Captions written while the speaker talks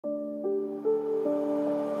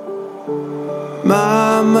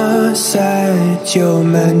Mama said you're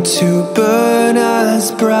meant to burn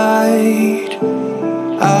as bright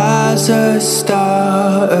as a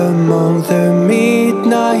star among the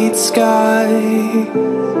midnight sky.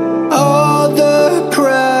 All the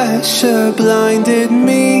pressure blinded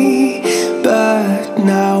me, but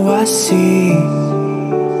now I see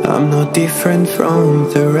I'm not different from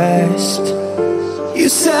the rest. You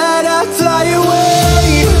said I'd fly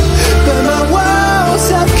away, but my walls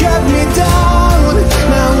have kept me down.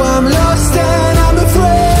 Now I'm lost and I'm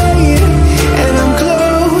afraid, and I'm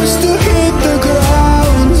close to hit the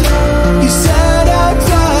ground. You said I'd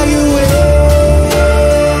fly away.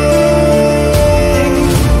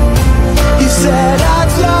 You said I'd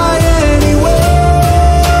fly anyway,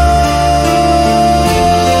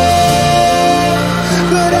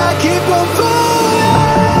 but I keep on falling.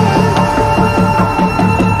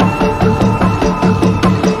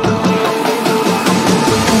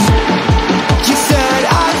 You said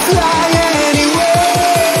I'd fly anyway,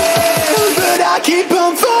 but I keep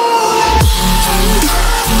on falling.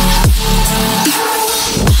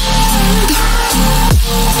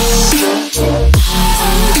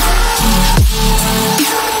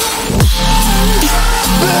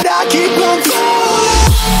 But I keep on falling.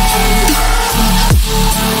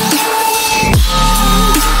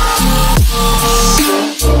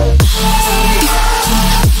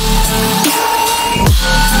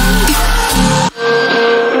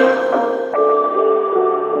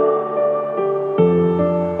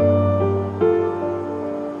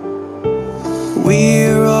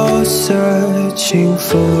 We're all searching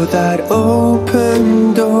for that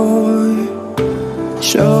open door.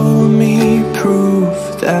 Show me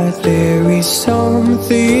proof that there is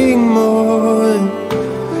something more.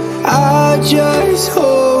 I just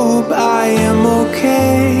hope I am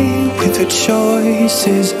okay with the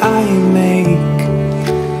choices I make.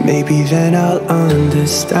 Maybe then I'll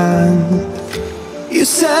understand. You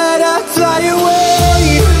said I'd fly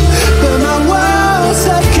away, but my walls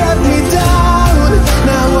have kept me down.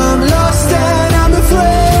 Now I'm lost and I'm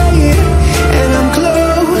afraid, and I'm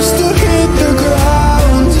close to hit the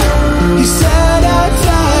ground. You said I'd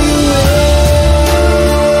fly away.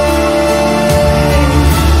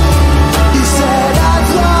 You said I'd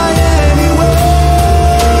fly anyway,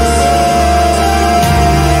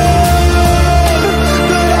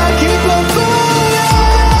 but I keep on falling.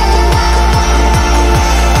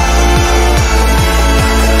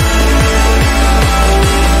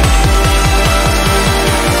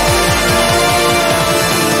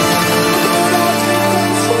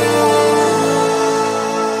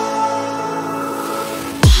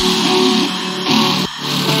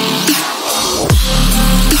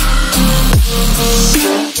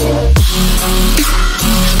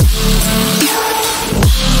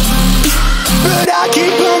 But I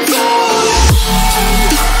keep on falling.